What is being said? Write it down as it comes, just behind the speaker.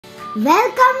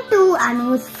Welcome to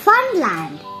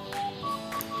AnusFunLand.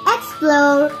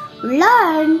 Explore,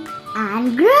 learn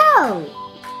and grow.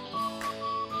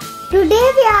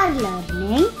 Today we are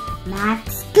learning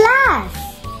Maths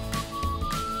class.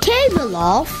 Table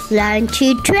of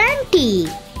 2020.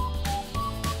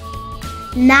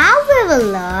 Now we will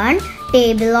learn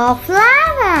Table of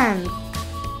 11.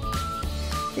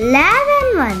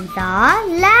 11 ones are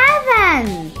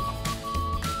 11.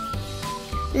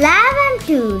 11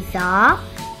 twos are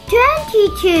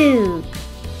 22.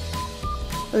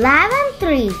 11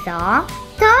 threes are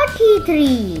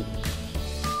 33.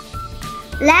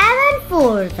 11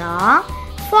 fours are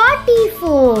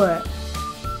 44.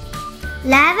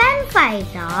 11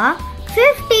 fives are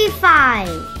 55.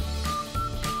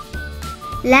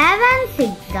 11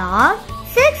 sixes are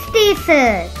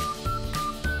 66.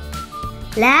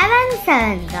 11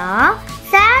 sevens are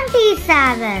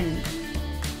 77.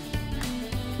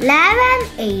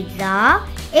 11 eights are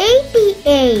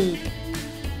 88.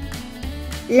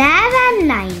 11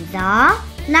 nines are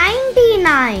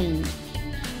 99.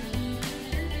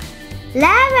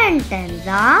 11 tens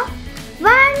are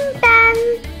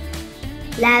 110.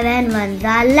 11 ones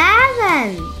are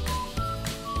 11.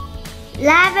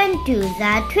 11 twos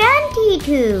are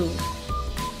 22.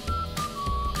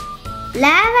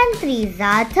 11 threes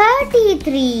are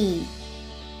 33.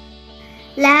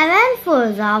 11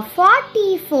 fours are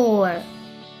 44.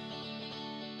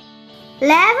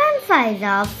 11 fives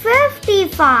are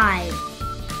 55.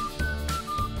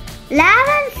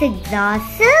 11 sixes are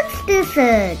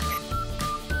 66.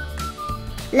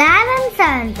 11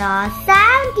 sevens are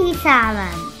 77.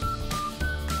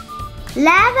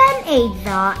 11 eights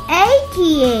are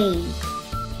 88.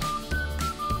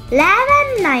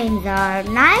 11 nines are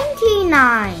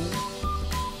 99.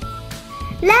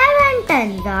 11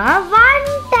 tens are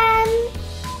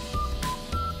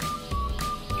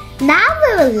 110. Now we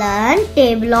will learn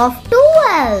Table of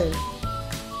 12.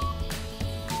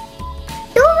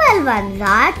 12 ones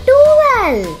are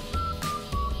 12.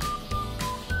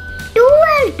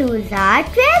 12 twos are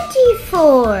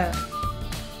 24.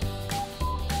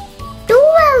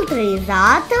 12 threes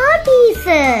are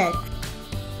 36.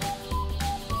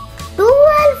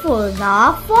 12 fours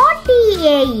are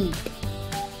 48.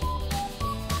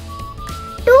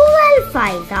 12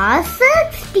 fives are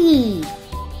 60.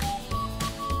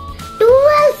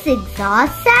 12 sixes are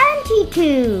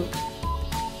 72.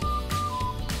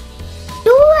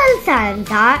 12 sevens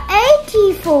are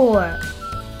 84.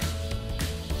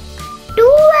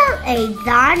 12 eights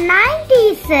are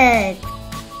 96.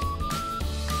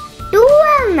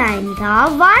 12 nines are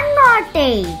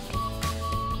 108.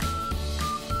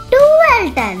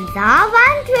 12 tens are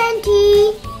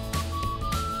 120.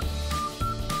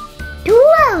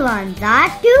 12 ones are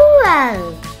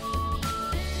 12.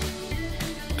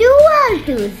 12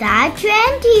 twos are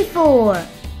 24.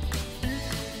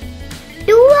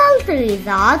 12 threes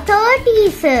are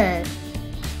 36.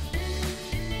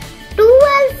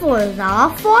 12 fours are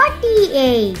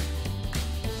 48.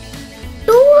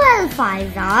 12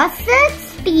 fives are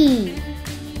 60.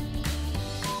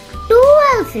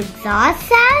 12 sixes are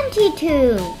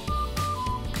 72.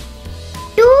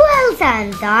 12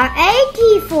 sevens are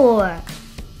 84.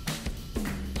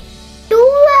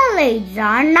 12 eights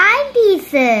are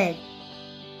 96.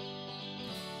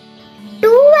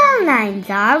 12 nines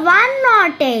are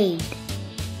 108.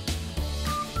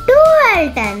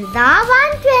 12 tens are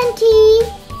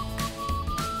 120.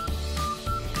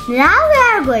 Now we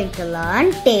are going to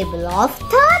learn Table of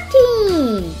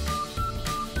 13.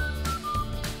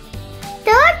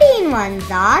 13 ones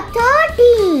are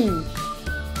 13.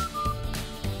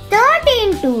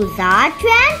 13 twos are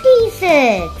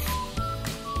 26.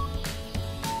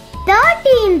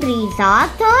 13 threes are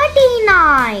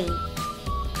 39.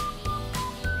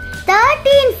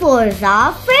 13 fours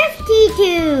are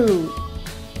 52.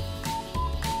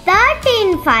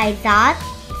 13 fives are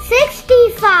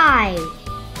 65.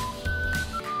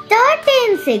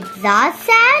 13 sixes are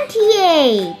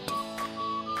 78.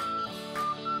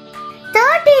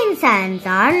 13 sevens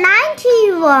are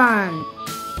 91.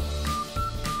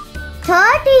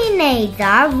 13 eights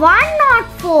are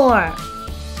 104.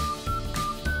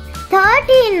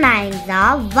 13 nines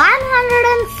are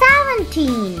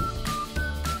 117.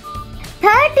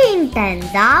 13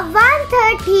 tens are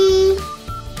 130.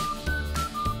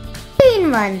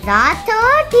 13 ones are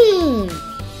 13.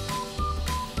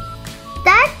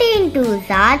 13 twos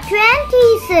are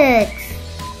 26.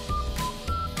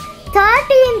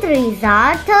 13 threes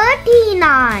are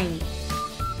 39.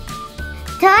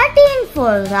 13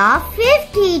 fours are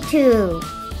 52.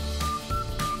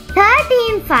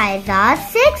 13 fives are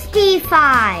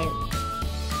 65.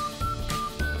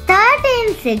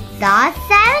 6s are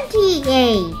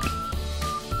 78.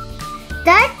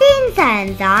 13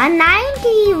 7s are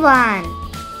 91.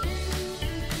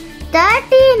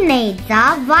 13 8s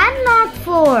are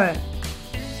 104.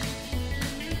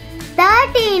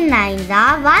 13 9s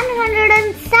are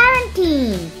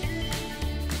 117.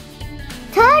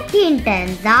 13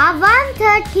 10s are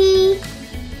 130.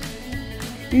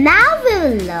 Now we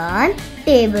will learn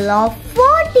table of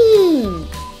 14.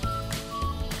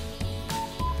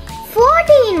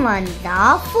 14 1s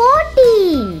are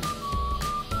 14.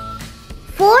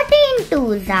 14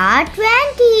 2s are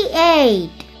 28.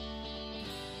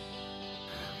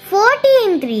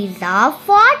 14 3s are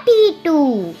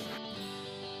 42.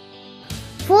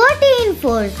 14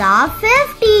 4s are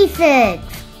 56.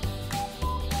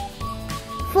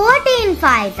 14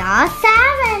 5s are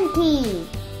 70.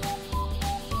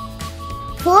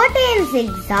 14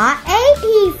 6s are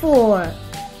 84.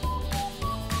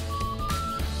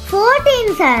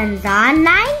 14 7s are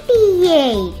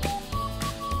 98.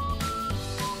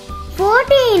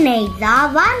 14 8s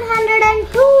are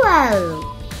 112.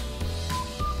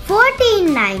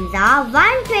 14 9s are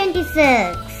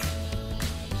 126.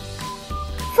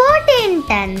 14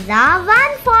 10s are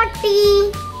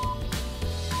 140.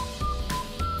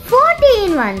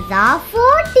 14 1s are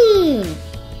 14.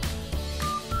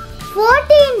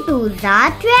 14 2s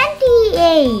are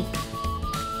 28.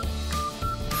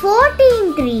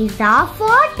 14 3s are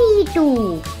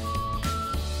 42.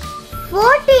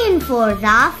 14 4s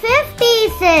are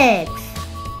 56.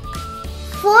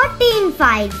 14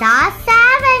 5s are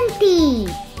 70.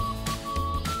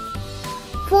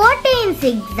 14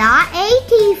 6s are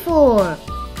 84.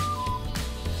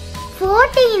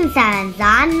 14 7s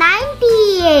are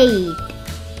 98.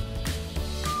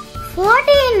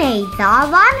 14 8s are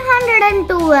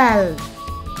 112.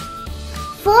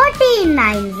 14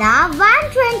 9s are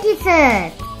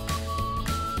 126.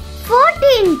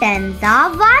 14 10s are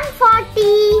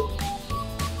 140.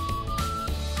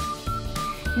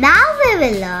 Now we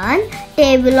will learn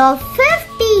table of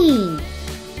 15.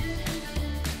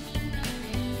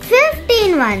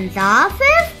 15 1s are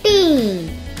 15.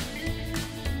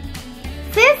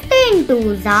 15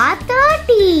 2s are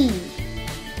 30.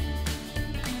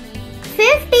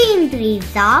 15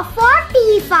 3s are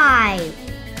 45.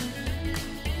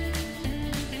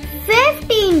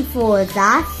 15 4s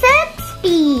are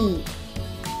 60.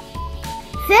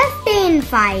 15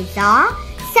 5s are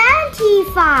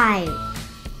 75.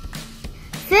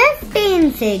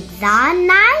 15 6s are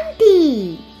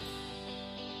 90.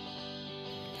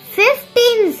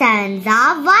 15 7s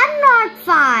are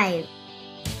 105.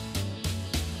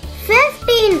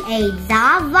 15 8s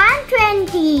are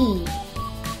 120.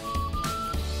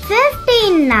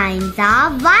 15 9s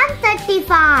are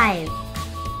 135.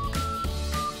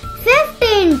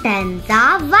 15 10s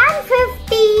are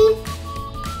 150.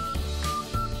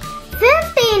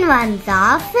 15 1s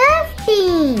are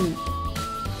 15.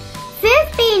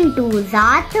 15 2s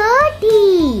are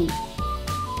 30.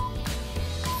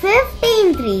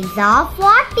 15 3s are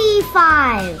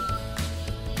 45.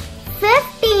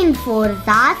 15 4s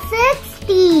are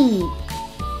 60.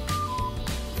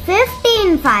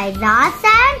 15 5s are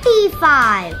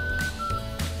 75.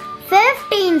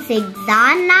 15 6s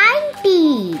are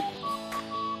 90.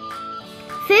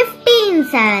 15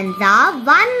 7s are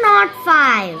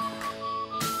 105.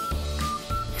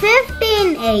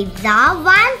 15 8s are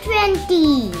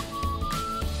 120.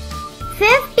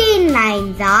 15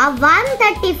 9s are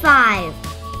 135.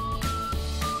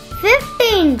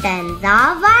 15 10s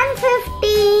are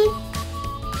 150.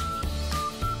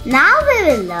 Now we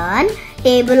will learn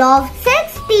table of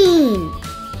 16.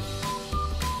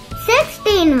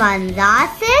 16 1s are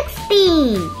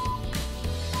 16.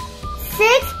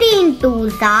 16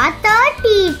 2s are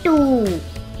 32.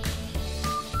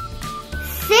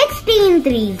 16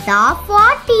 3s are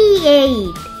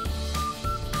 48.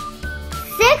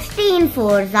 16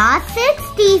 4s are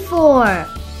 64.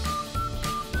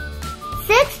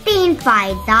 16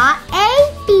 5s are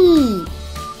 80.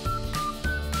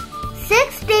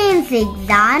 16 6s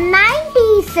are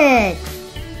 96.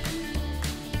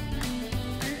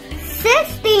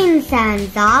 16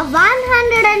 7s are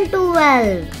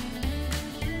 112.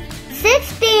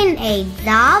 16 8s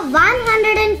are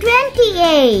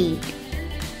 128.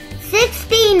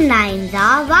 16 9s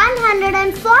are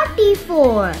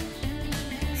 144.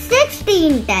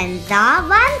 16 10s are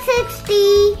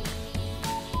 160.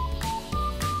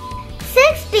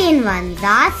 16 1s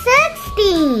are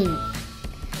 16.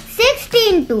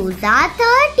 16 2s are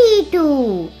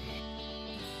 32.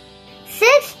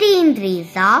 16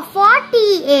 3s are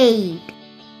 48.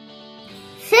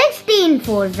 16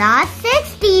 4s are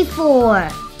 64.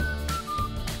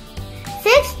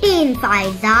 15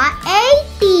 5s are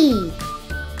 80.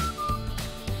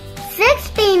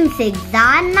 16 6s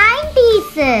are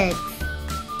 96.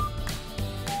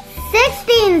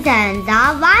 16 7s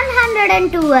are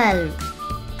 112.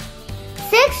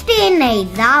 16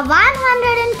 8s are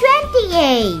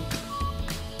 128.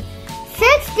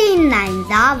 16 9s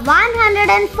are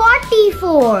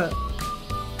 144.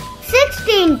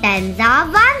 16 10s are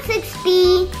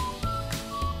 160.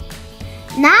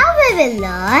 Now we will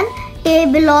learn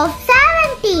table of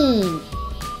 17.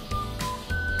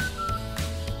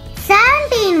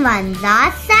 17 ones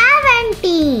are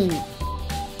 17.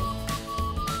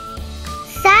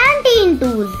 17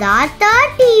 twos are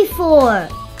 34.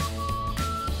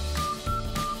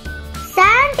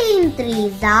 17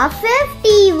 threes are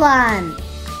 51.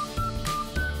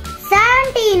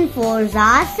 17 fours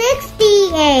are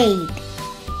 68.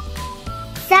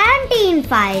 17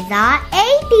 fives are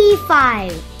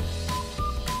 85.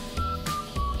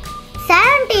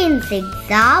 17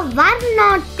 sixes are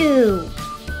 102.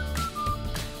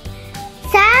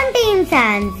 17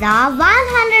 sevens are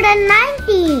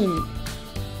 119.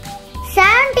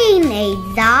 17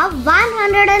 eights are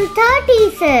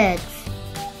 136.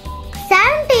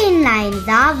 17 nines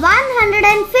are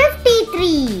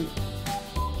 153.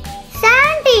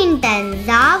 17 tens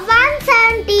are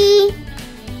 170.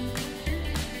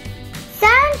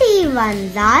 70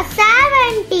 ones are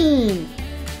 17.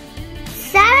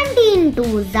 17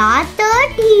 twos are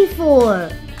 34.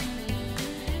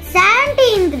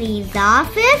 17 threes are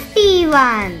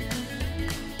 51.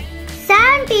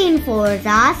 17 fours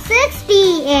are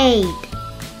 68.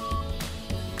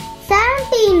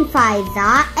 17 fives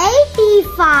are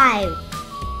 85.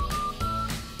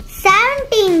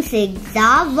 17 sixes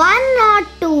are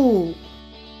 102.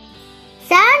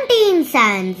 17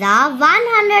 sevens are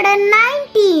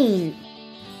 119.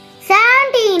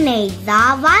 17 eights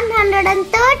are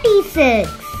 136.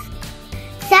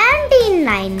 17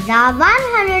 nines are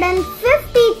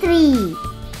 153.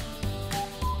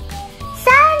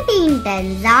 17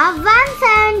 tens are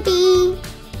 170.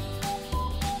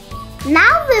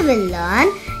 Now we will learn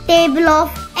table of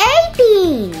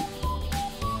 18.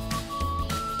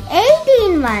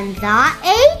 18 ones are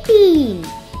 18.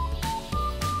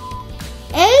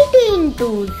 18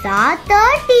 twos are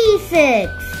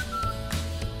 36.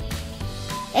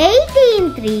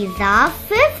 18 threes are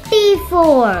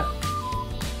 54.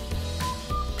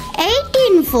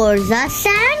 18 fours are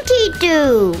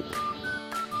 72.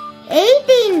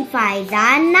 18 fives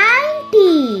are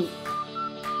 90.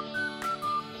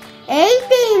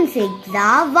 18 sixes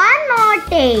are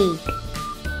 108.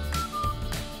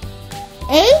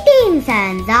 18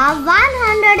 sevens are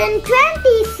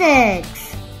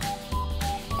 126.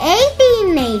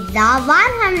 18 eights are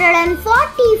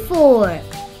 144.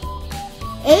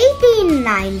 18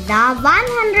 nines are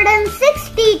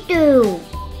 162.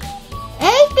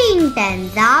 18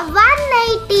 tens are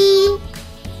 180.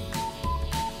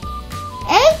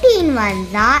 18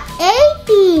 ones are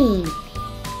 18.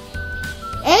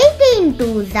 18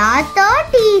 twos are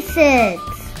 36.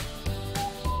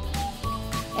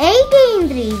 18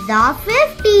 threes are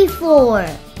 54.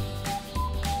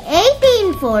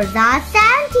 18 fours are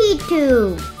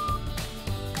 72.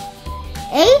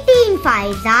 18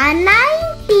 fives are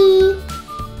 90.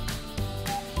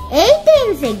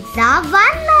 18 sixes are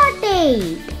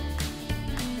 108.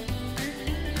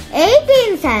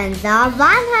 18 sevens are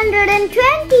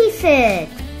 126.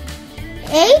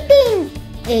 18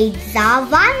 eights are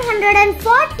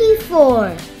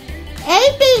 144.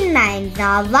 18 nines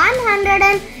are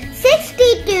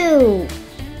 162.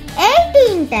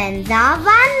 18 tens are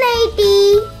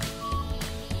 180.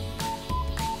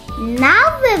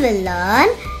 Now we will learn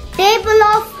table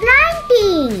of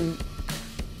 19.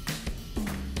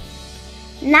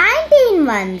 19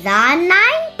 ones are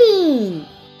 19.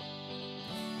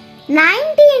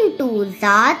 19 twos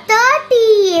are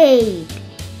 38.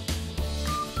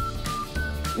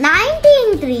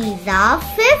 19 threes are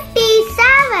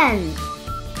 57.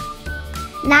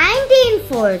 19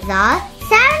 fours are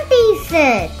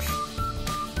 76.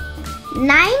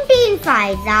 19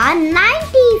 fives are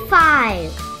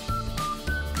 95.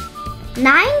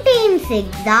 19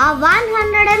 sixes are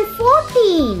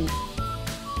 114.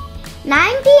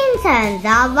 19 sevens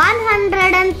are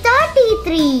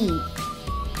 133.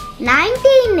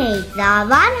 19 eights are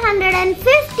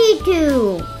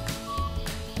 152.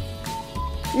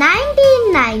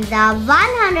 19 nines are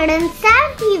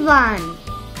 171.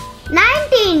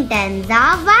 19 tens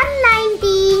are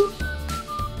 190.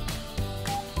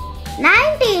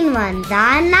 19 ones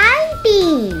are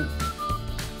 19.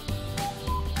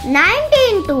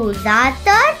 19 twos are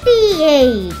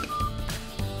 38.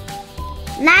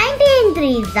 19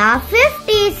 threes are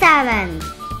 57.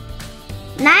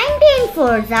 19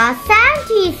 fours are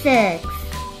 76.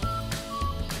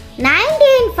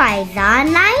 19 fives are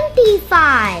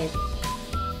 95.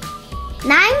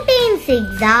 19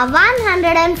 sixes are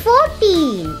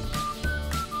 114.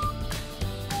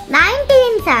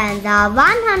 19 sevens are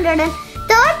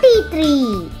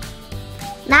 133.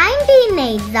 19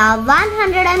 eights are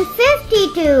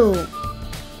 152.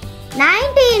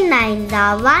 19 nines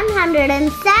are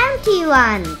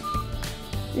 171.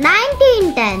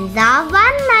 19 tens are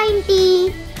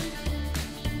 190.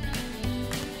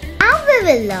 Now we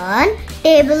will learn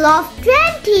table of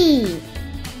 20.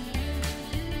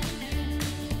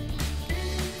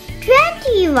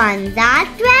 21s are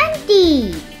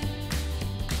 20.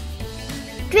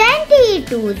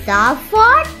 22s are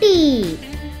 40.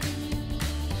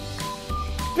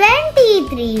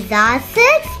 23s are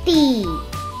 60.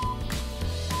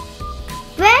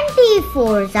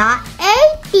 24s are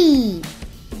 80.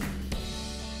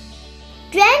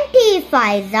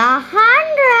 25s are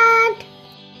 100.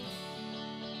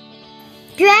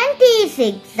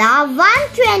 26 are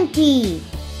 120.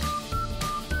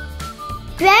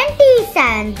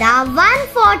 27s are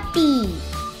 140.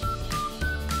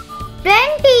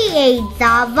 28s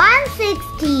are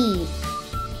 160.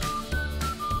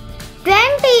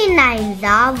 29s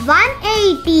are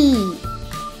 180.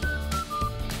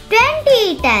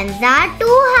 20 are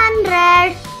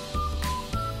 200.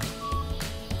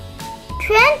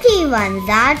 21s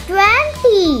are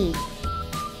 20.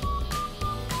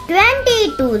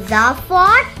 22s are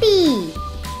 40.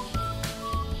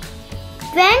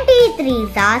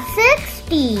 23s are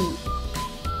 60.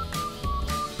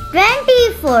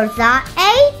 24s are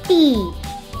 80.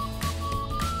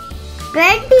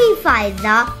 25s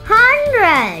are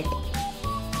 100.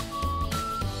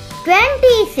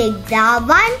 26 are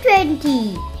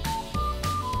 120.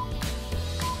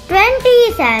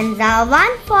 27s are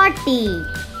 140.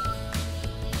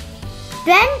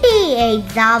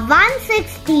 28s are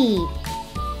 160.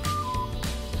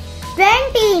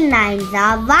 29s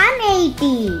are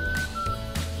 180.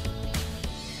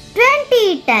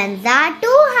 20 are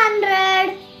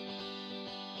 200.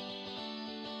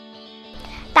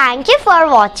 Thank you for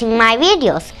watching my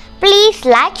videos. Please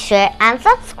like, share and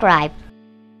subscribe.